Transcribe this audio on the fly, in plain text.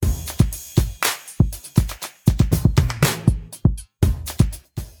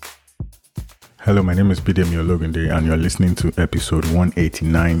Hello, my name is Bidemi Ologunde, and you're listening to episode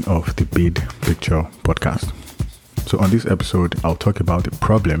 189 of the Bid Picture podcast. So on this episode, I'll talk about the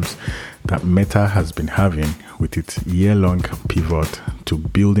problems that Meta has been having with its year-long pivot to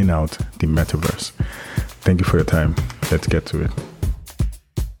building out the metaverse. Thank you for your time. Let's get to it.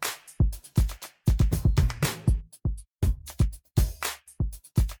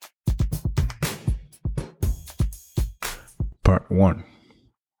 Part 1.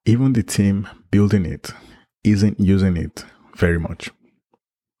 Even the team building it isn't using it very much.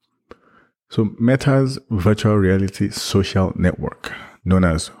 So Meta's virtual reality social network, known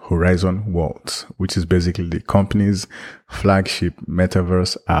as Horizon Worlds, which is basically the company's flagship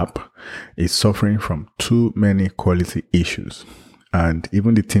metaverse app, is suffering from too many quality issues. And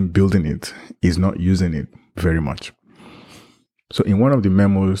even the team building it is not using it very much. So in one of the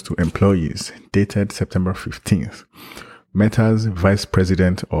memos to employees dated September 15th, Meta's Vice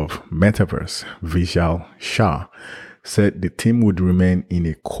President of Metaverse, Vishal Shah, said the team would remain in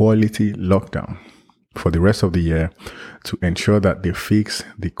a quality lockdown for the rest of the year to ensure that they fix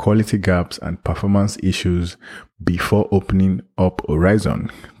the quality gaps and performance issues before opening up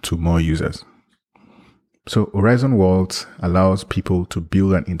Horizon to more users. So Horizon Worlds allows people to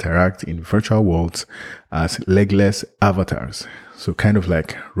build and interact in virtual worlds as legless avatars, so kind of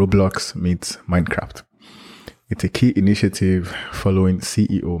like Roblox meets Minecraft. It's a key initiative following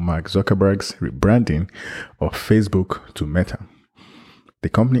CEO Mark Zuckerberg's rebranding of Facebook to Meta. The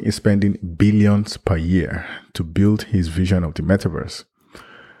company is spending billions per year to build his vision of the metaverse.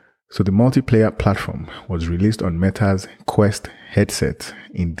 So the multiplayer platform was released on Meta's Quest headset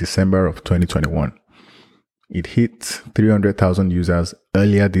in December of 2021. It hit 300,000 users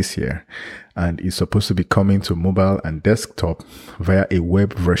earlier this year and is supposed to be coming to mobile and desktop via a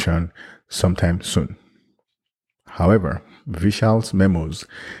web version sometime soon. However, Vishal's memos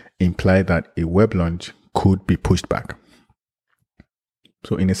imply that a web launch could be pushed back.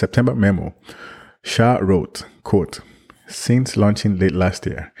 So in a September memo, Shah wrote, quote, "Since launching late last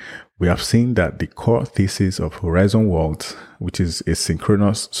year, we have seen that the core thesis of Horizon Worlds, which is a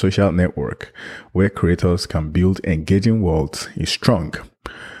synchronous social network where creators can build engaging worlds, is strong.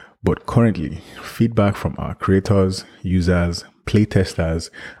 But currently, feedback from our creators, users, playtesters,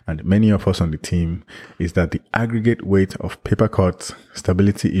 and many of us on the team is that the aggregate weight of paper cuts,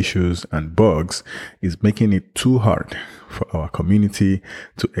 stability issues, and bugs is making it too hard for our community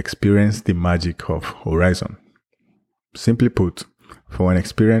to experience the magic of Horizon. Simply put, for an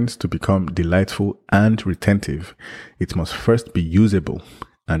experience to become delightful and retentive, it must first be usable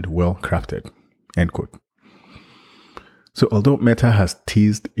and well crafted." End quote. So although Meta has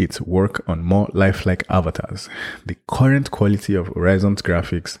teased its work on more lifelike avatars, the current quality of Horizon's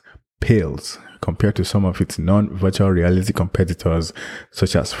graphics pales compared to some of its non-virtual reality competitors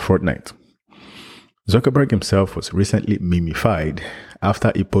such as Fortnite. Zuckerberg himself was recently memified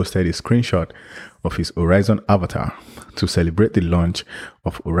after he posted a screenshot of his Horizon avatar to celebrate the launch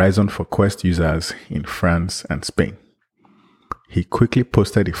of Horizon for Quest users in France and Spain. He quickly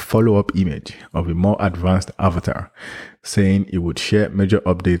posted a follow-up image of a more advanced avatar, saying he would share major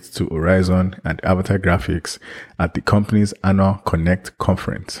updates to Horizon and avatar graphics at the company's annual Connect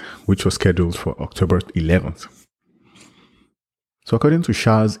conference, which was scheduled for October 11th. So according to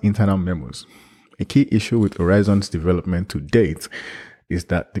Shah's internal memos, a key issue with Horizon's development to date is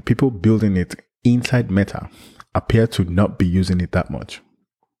that the people building it inside Meta appear to not be using it that much.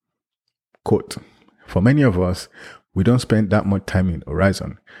 Quote, "For many of us, we don't spend that much time in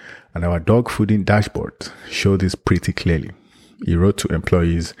Horizon, and our dog fooding dashboards show this pretty clearly," he wrote to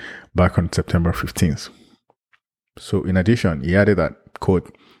employees back on September 15th. So in addition, he added that,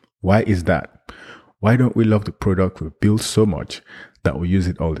 quote, "Why is that? Why don't we love the product we built so much that we use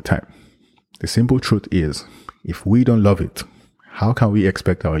it all the time? The simple truth is, if we don't love it, how can we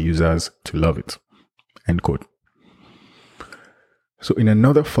expect our users to love it?" End quote. So in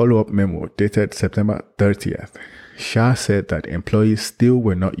another follow-up memo dated September 30th, Shah said that employees still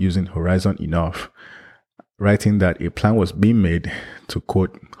were not using Horizon enough, writing that a plan was being made to,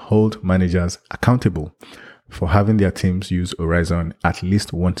 quote, "hold managers accountable for having their teams use Horizon at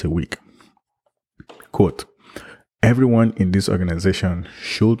least once a week." Quote, "Everyone in this organization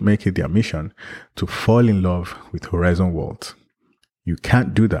should make it their mission to fall in love with Horizon Worlds. You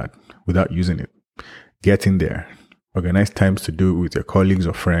can't do that without using it. Get in there. Organize times to do it with your colleagues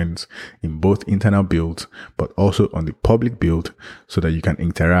or friends in both internal builds, but also on the public build so that you can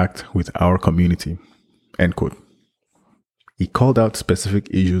interact with our community." End quote. He called out specific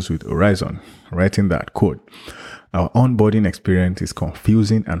issues with Horizon, writing that, quote, "Our onboarding experience is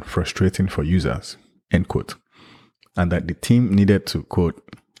confusing and frustrating for users," end quote, and that the team needed to, quote,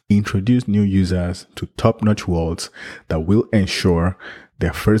 introduce new users to top-notch worlds that will ensure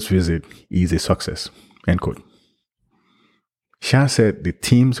their first visit is a success, end quote. Shah said the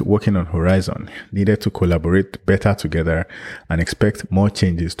teams working on Horizon needed to collaborate better together and expect more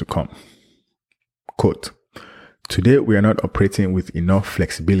changes to come. Quote, "Today we are not operating with enough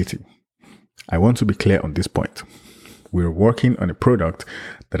flexibility. I want to be clear on this point. We're working on a product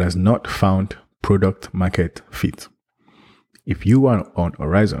that has not found product market fit. If you are on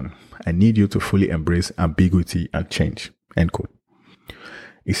Horizon, I need you to fully embrace ambiguity and change," end quote.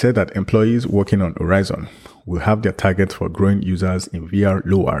 He said that employees working on Horizon will have their targets for growing users in VR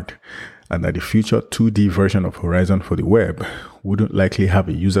lowered, and that the future 2D version of Horizon for the web wouldn't likely have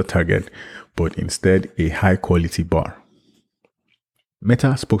a user target, but instead a high-quality bar.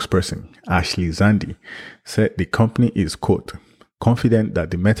 Meta spokesperson Ashley Zandi said the company is, quote, "confident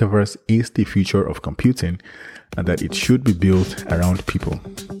that the metaverse is the future of computing and that it should be built around people."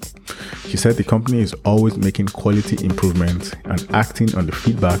 She said the company is always making quality improvements and acting on the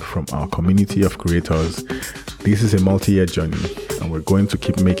feedback from our community of creators. This is a multi-year journey and we're going to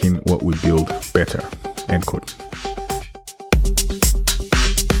keep making what we build better, end quote.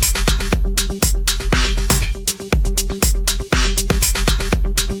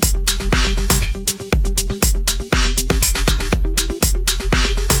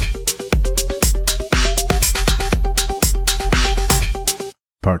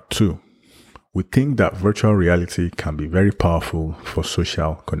 Part 2. We think that virtual reality can be very powerful for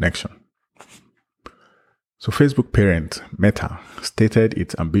social connection. So Facebook parent Meta stated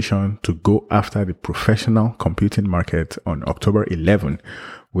its ambition to go after the professional computing market on October 11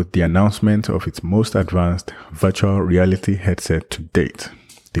 with the announcement of its most advanced virtual reality headset to date,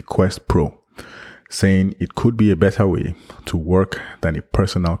 the Quest Pro, saying it could be a better way to work than a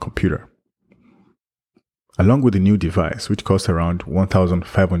personal computer. Along with the new device, which costs around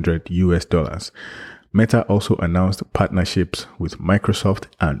 $1,500, Meta also announced partnerships with Microsoft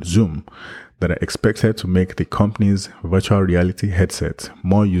and Zoom that are expected to make the company's virtual reality headsets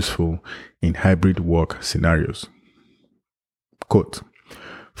more useful in hybrid work scenarios. Quote,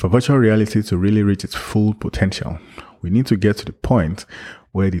 "For virtual reality to really reach its full potential, we need to get to the point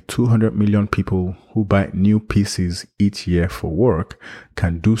where the 200 million people who buy new PCs each year for work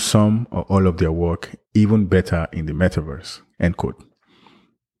can do some or all of their work even better in the metaverse," end quote.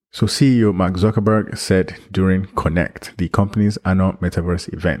 So CEO Mark Zuckerberg said during Connect, the company's annual metaverse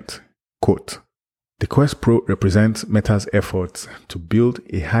event, quote, "The Quest Pro represents Meta's efforts to build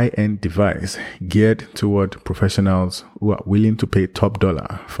a high-end device geared toward professionals who are willing to pay top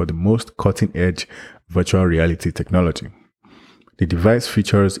dollar for the most cutting-edge virtual reality technology. The device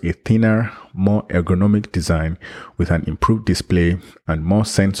features a thinner, more ergonomic design with an improved display and more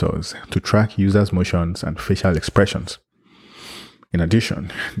sensors to track users' motions and facial expressions. In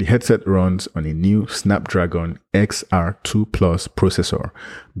addition, the headset runs on a new Snapdragon XR2 Plus processor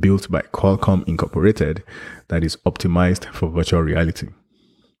built by Qualcomm Incorporated that is optimized for virtual reality.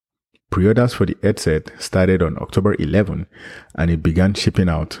 Pre-orders for the headset started on October 11 and it began shipping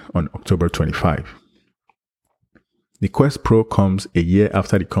out on October 25. The Quest Pro comes a year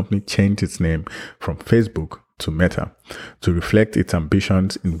after the company changed its name from Facebook to Meta to reflect its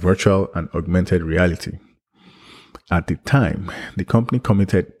ambitions in virtual and augmented reality. At the time, the company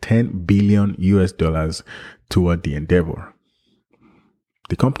committed $10 billion toward the endeavor.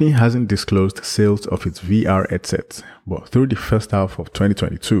 The company hasn't disclosed sales of its VR headsets, but through the first half of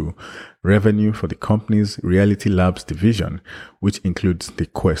 2022, revenue for the company's Reality Labs division, which includes the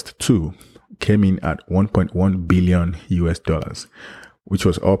Quest 2, came in at $1.1 billion, which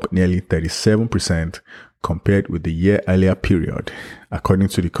was up nearly 37% compared with the year earlier period, according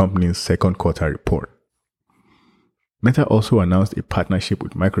to the company's second quarter report. Meta also announced a partnership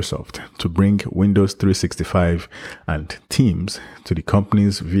with Microsoft to bring Windows 365 and Teams to the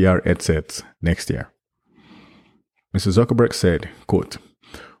company's VR headsets next year. Mr. Zuckerberg said, quote,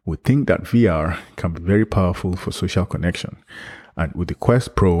 "We think that VR can be very powerful for social connection. And with the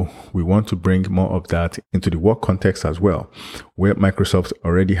Quest Pro, we want to bring more of that into the work context as well, where Microsoft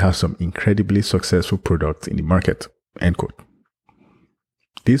already has some incredibly successful products in the market," end quote.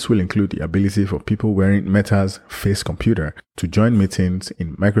 This will include the ability for people wearing Meta's Face computer to join meetings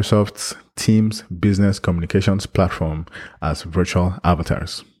in Microsoft's Teams business communications platform as virtual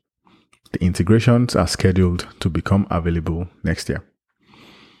avatars. The integrations are scheduled to become available next year.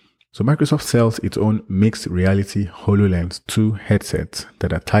 So Microsoft sells its own mixed reality HoloLens 2 headsets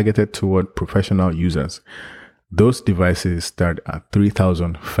that are targeted toward professional users. Those devices start at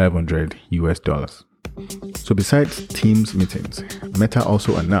 $3,500. So besides Teams meetings, Meta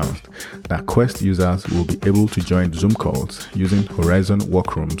also announced that Quest users will be able to join Zoom calls using Horizon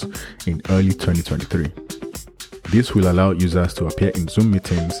Workrooms in early 2023. This will allow users to appear in Zoom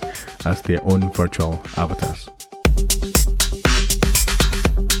meetings as their own virtual avatars.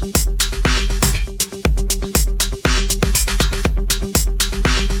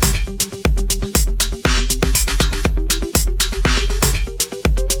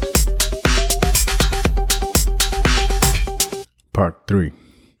 Part 3.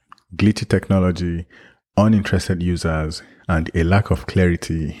 Glitchy technology, uninterested users, and a lack of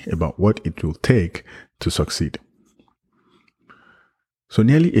clarity about what it will take to succeed. So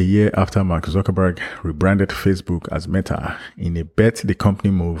nearly a year after Mark Zuckerberg rebranded Facebook as Meta in a bet the company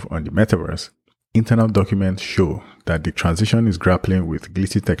move on the metaverse, internal documents show that the transition is grappling with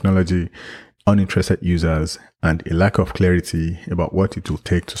glitchy technology, uninterested users, and a lack of clarity about what it will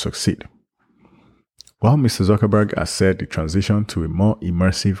take to succeed. While Mr. Zuckerberg has said the transition to a more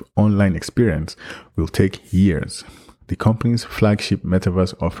immersive online experience will take years, the company's flagship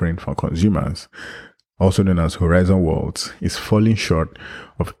metaverse offering for consumers, also known as Horizon Worlds, is falling short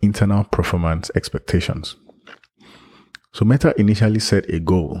of internal performance expectations. So Meta initially set a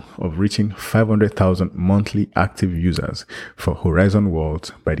goal of reaching 500,000 monthly active users for Horizon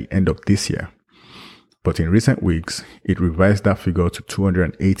Worlds by the end of this year. But in recent weeks, it revised that figure to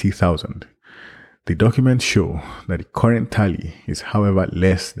 280,000. The documents show that the current tally is, however,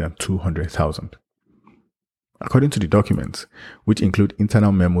 less than 200,000. According to the documents, which include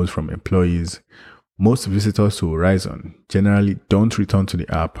internal memos from employees, most visitors to Horizon generally don't return to the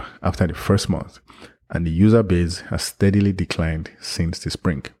app after the first month, and the user base has steadily declined since the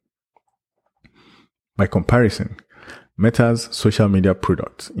spring. By comparison, Meta's social media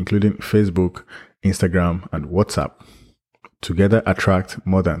products, including Facebook, Instagram, and WhatsApp, together attract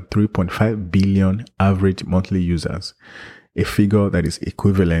more than 3.5 billion average monthly users, a figure that is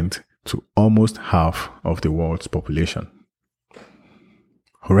equivalent to almost half of the world's population.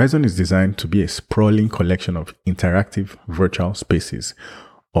 Horizon is designed to be a sprawling collection of interactive virtual spaces,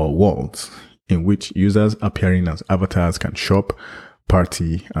 or worlds, in which users appearing as avatars can shop,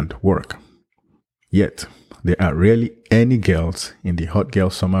 party, and work. Yet, there are rarely any girls in the Hot Girl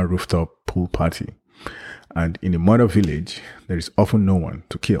Summer rooftop pool party, and in the mother village, there is often no one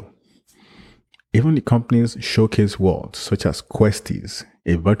to kill. Even the company's showcase worlds, such as Questies,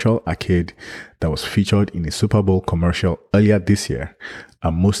 a virtual arcade that was featured in a Super Bowl commercial earlier this year,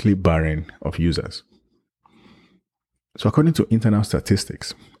 are mostly barren of users. So according to internal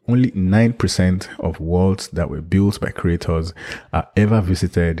statistics, only 9% of worlds that were built by creators are ever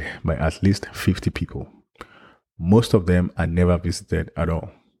visited by at least 50 people. Most of them are never visited at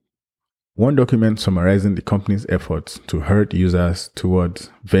all. One document summarizing the company's efforts to herd users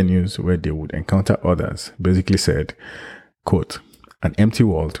towards venues where they would encounter others basically said, quote, "An empty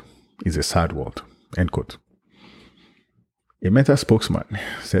world is a sad world," end quote. A Meta spokesman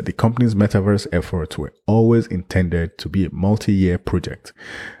said the company's metaverse efforts were always intended to be a multi-year project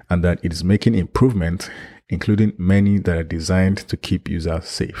and that it is making improvements, including many that are designed to keep users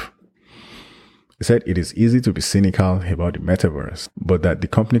safe. He said it is easy to be cynical about the metaverse, but that the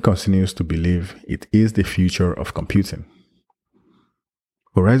company continues to believe it is the future of computing.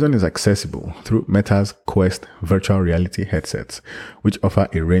 Horizon is accessible through Meta's Quest virtual reality headsets, which offer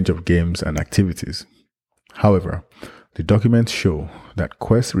a range of games and activities. However, the documents show that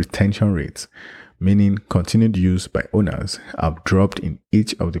Quest retention rates, meaning continued use by owners, have dropped in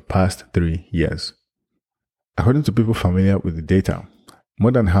each of the past 3 years. According to people familiar with the data,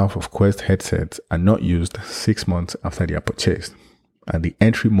 more than half of Quest headsets are not used 6 months after they are purchased, and the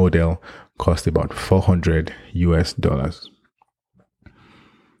entry model cost about $400.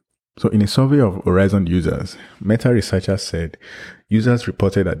 So in a survey of Horizon users, Meta researchers said users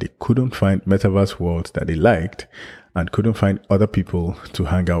reported that they couldn't find metaverse worlds that they liked and couldn't find other people to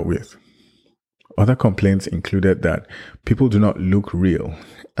hang out with. Other complaints included that people do not look real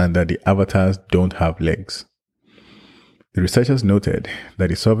and that the avatars don't have legs. The researchers noted that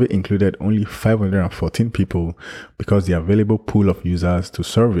the survey included only 514 people because the available pool of users to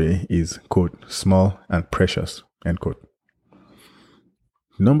survey is, quote, "small and precious," end quote.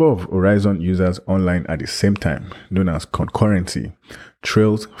 The number of Horizon users online at the same time, known as concurrency,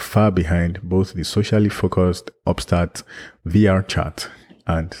 trails far behind both the socially focused Upstart VR Chat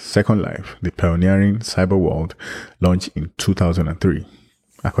and Second Life, the pioneering cyber world launched in 2003,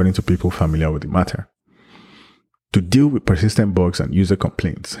 according to people familiar with the matter. To deal with persistent bugs and user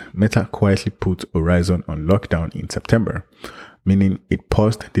complaints, Meta quietly put Horizon on lockdown in September, meaning it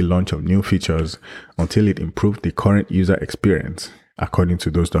paused the launch of new features until it improved the current user experience, according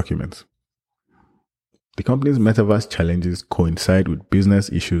to those documents. The company's metaverse challenges coincide with business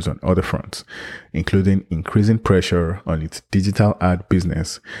issues on other fronts, including increasing pressure on its digital ad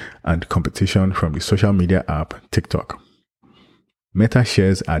business and competition from the social media app TikTok. Meta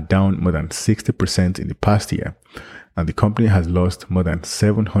shares are down more than 60% in the past year, and the company has lost more than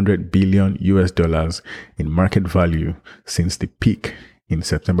 $700 billion in market value since the peak in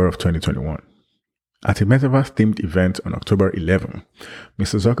September of 2021. At a metaverse-themed event on October 11,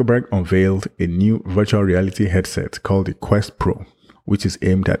 Mr. Zuckerberg unveiled a new virtual reality headset called the Quest Pro, which is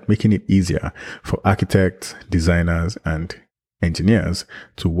aimed at making it easier for architects, designers, and engineers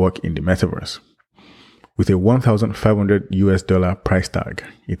to work in the metaverse. With a $1,500 price tag,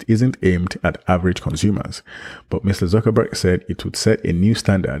 it isn't aimed at average consumers, but Mr. Zuckerberg said it would set a new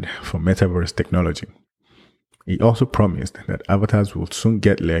standard for metaverse technology. He also promised that avatars will soon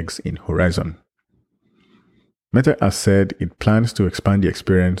get legs in Horizon. Meta has said it plans to expand the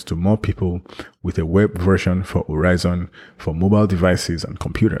experience to more people with a web version for Horizon for mobile devices and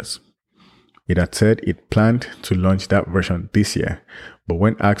computers. It had said it planned to launch that version this year, but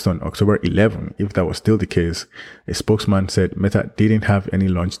when asked on October 11 if that was still the case, a spokesman said Meta didn't have any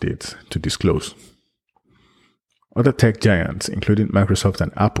launch dates to disclose. Other tech giants, including Microsoft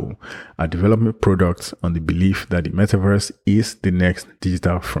and Apple, are developing products on the belief that the metaverse is the next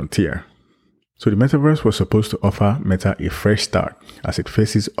digital frontier. So the metaverse was supposed to offer Meta a fresh start as it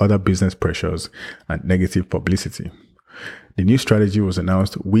faces other business pressures and negative publicity. The new strategy was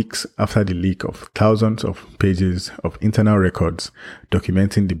announced weeks after the leak of thousands of pages of internal records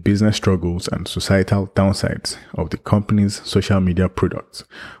documenting the business struggles and societal downsides of the company's social media products,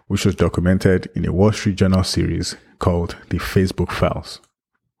 which was documented in a Wall Street Journal series called The Facebook Files.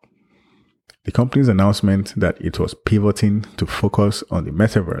 The company's announcement that it was pivoting to focus on the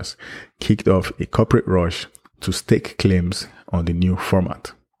metaverse kicked off a corporate rush to stake claims on the new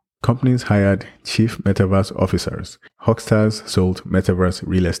format. Companies hired chief metaverse officers. Hochstars sold metaverse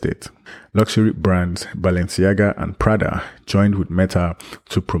real estate. Luxury brands Balenciaga and Prada joined with Meta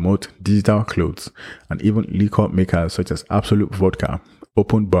to promote digital clothes, and even liquor makers such as Absolut Vodka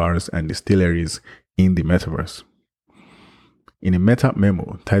opened bars and distilleries in the metaverse. In a Meta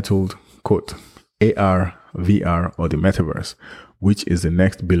memo titled, quote, AR, VR, or the metaverse, which is the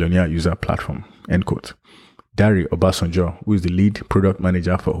next billionaire user platform, end quote, Dari Obasanjo, who is the lead product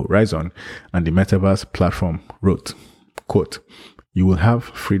manager for Horizon and the metaverse platform, wrote, quote, you will have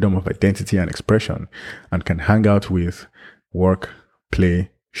freedom of identity and expression and can hang out with, work,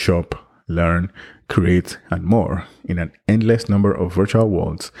 play, shop, learn, create, and more in an endless number of virtual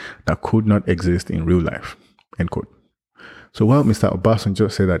worlds that could not exist in real life, end quote. So while Mr.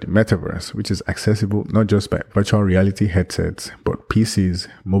 Obasanjo said that the metaverse, which is accessible not just by virtual reality headsets, but PCs,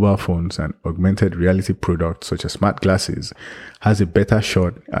 mobile phones, and augmented reality products such as smart glasses, has a better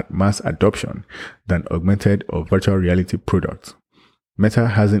shot at mass adoption than augmented or virtual reality products, Meta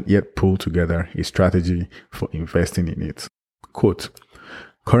hasn't yet pulled together a strategy for investing in it. Quote,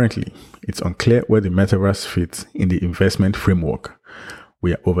 currently, it's unclear where the metaverse fits in the investment framework.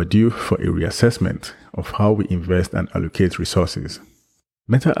 We are overdue for a reassessment of how we invest and allocate resources.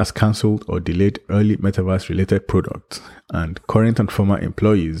 Meta has cancelled or delayed early metaverse-related products, and current and former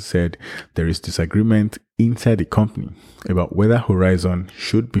employees said there is disagreement inside the company about whether Horizon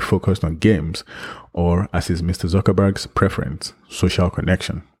should be focused on games or, as is Mr. Zuckerberg's preference, social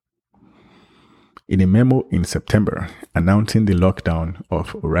connection. In a memo in September announcing the lockdown of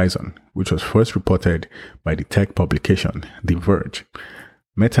Horizon, which was first reported by the tech publication The Verge,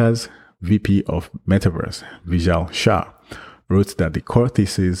 Meta's VP of Metaverse, Vijay Shah, wrote that the core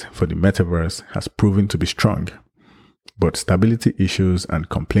thesis for the metaverse has proven to be strong, but stability issues and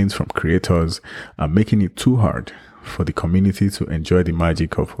complaints from creators are making it too hard for the community to enjoy the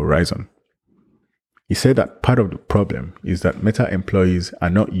magic of Horizon. He said that part of the problem is that Meta employees are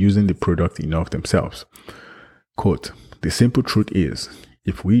not using the product enough themselves. Quote, the simple truth is,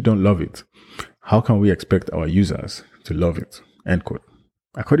 if we don't love it, how can we expect our users to love it? End quote.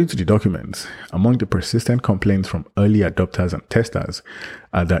 According to the documents, among the persistent complaints from early adopters and testers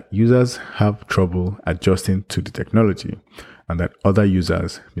are that users have trouble adjusting to the technology and that other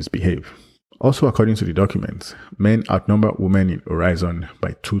users misbehave. Also, according to the documents, men outnumber women in Horizon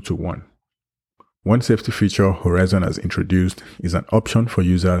by 2-1. One safety feature Horizon has introduced is an option for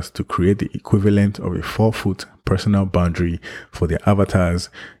users to create the equivalent of a 4-foot personal boundary for their avatars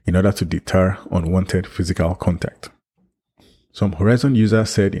in order to deter unwanted physical contact. Some Horizon users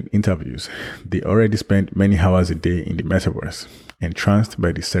said in interviews they already spend many hours a day in the metaverse, entranced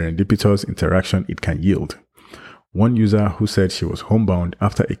by the serendipitous interaction it can yield. One user who said she was homebound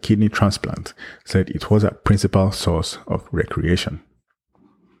after a kidney transplant said it was a principal source of recreation.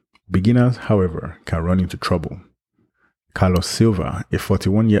 Beginners, however, can run into trouble. Carlos Silva, a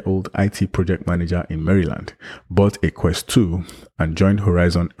 41-year-old IT project manager in Maryland, bought a Quest 2 and joined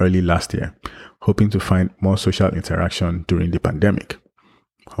Horizon early last year, hoping to find more social interaction during the pandemic.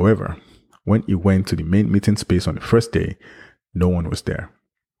 However, when he went to the main meeting space on the first day, no one was there.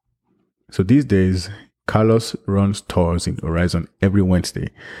 So these days, Carlos runs tours in Horizon every Wednesday,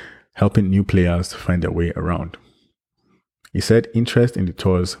 helping new players find their way around. He said interest in the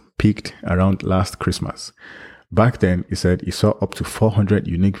tours peaked around last Christmas. Back then, he said he saw up to 400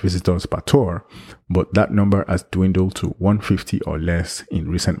 unique visitors per tour, but that number has dwindled to 150 or less in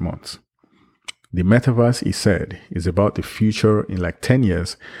recent months. The metaverse, he said, is about the future in like 10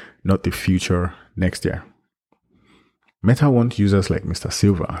 years, not the future next year. Meta wants users like Mr.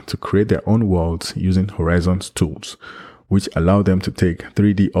 Silva to create their own worlds using Horizon's tools, which allow them to take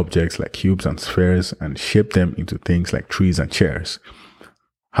 3D objects like cubes and spheres and shape them into things like trees and chairs.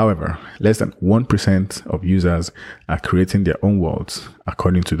 However, less than 1% of users are creating their own worlds,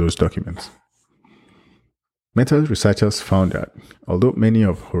 according to those documents. Meta's researchers found that although many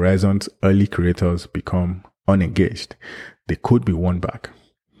of Horizon's early creators become unengaged, they could be won back.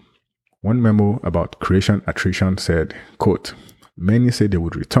 One memo about creation attrition said, quote, "Many say they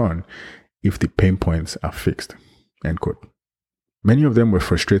would return if the pain points are fixed," end quote. Many of them were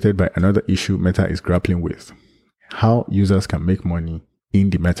frustrated by another issue Meta is grappling with: how users can make money in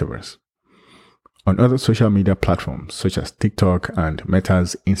the metaverse. On other social media platforms such as TikTok and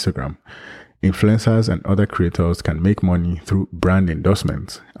Meta's Instagram, influencers and other creators can make money through brand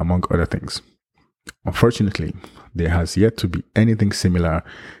endorsements, among other things. Unfortunately, there has yet to be anything similar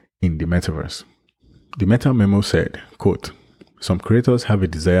in the metaverse. The Meta memo said, quote, "Some creators have a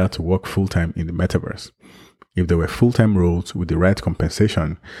desire to work full-time in the metaverse. If there were full-time roles with the right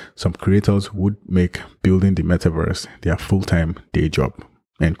compensation, some creators would make building the metaverse their full-time day job,"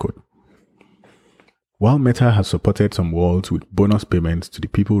 end quote. While Meta has supported some worlds with bonus payments to the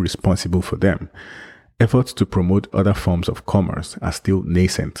people responsible for them, efforts to promote other forms of commerce are still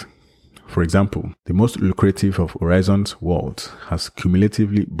nascent. For example, the most lucrative of Horizon's worlds has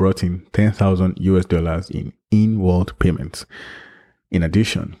cumulatively brought in $10,000 in in-world payments. In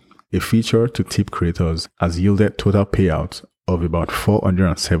addition, a feature to tip creators has yielded total payouts of about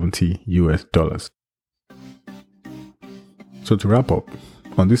 $470. So to wrap up,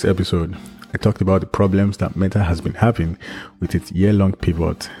 on this episode, I talked about the problems that Meta has been having with its year-long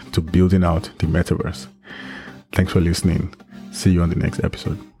pivot to building out the metaverse. Thanks for listening. See you on the next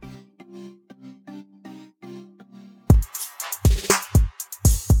episode.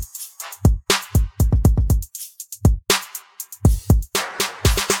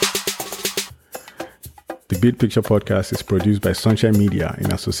 The Big Picture Podcast is produced by Sunshine Media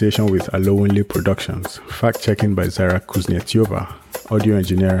in association with Alowinle Productions. Fact-checking by Zara Kuznetsova. Audio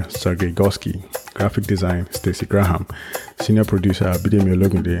engineer Sergey Gorsky. Graphic design Stacey Graham. Senior producer Bidemi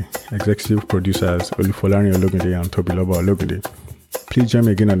Ologunde. Executive producers Olufolani Ologunde and Tobiloba Ologunde. Please join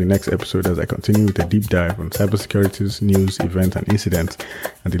me again on the next episode as I continue with a deep dive on cybersecurity's news, events, and incidents,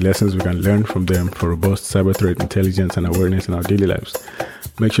 and the lessons we can learn from them for robust cyber threat intelligence and awareness in our daily lives.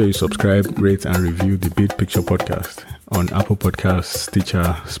 Make sure you subscribe, rate, and review the Big Picture Podcast on Apple Podcasts,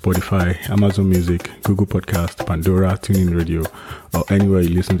 Stitcher, Spotify, Amazon Music, Google Podcasts, Pandora, TuneIn Radio, or anywhere you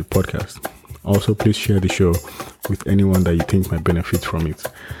listen to podcasts. Also, please share the show with anyone that you think might benefit from it.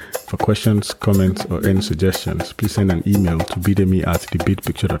 For questions, comments, or any suggestions, please send an email to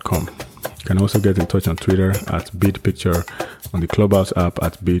bidemi@thebitpicture.com. You can also get in touch on Twitter @BidPicture, on the Clubhouse app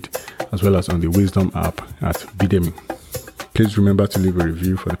 @Bid, as well as on the Wisdom app @Bidemi. Please remember to leave a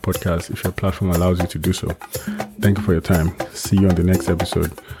review for the podcast if your platform allows you to do so. Thank you for your time. See you on the next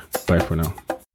episode. Bye for now.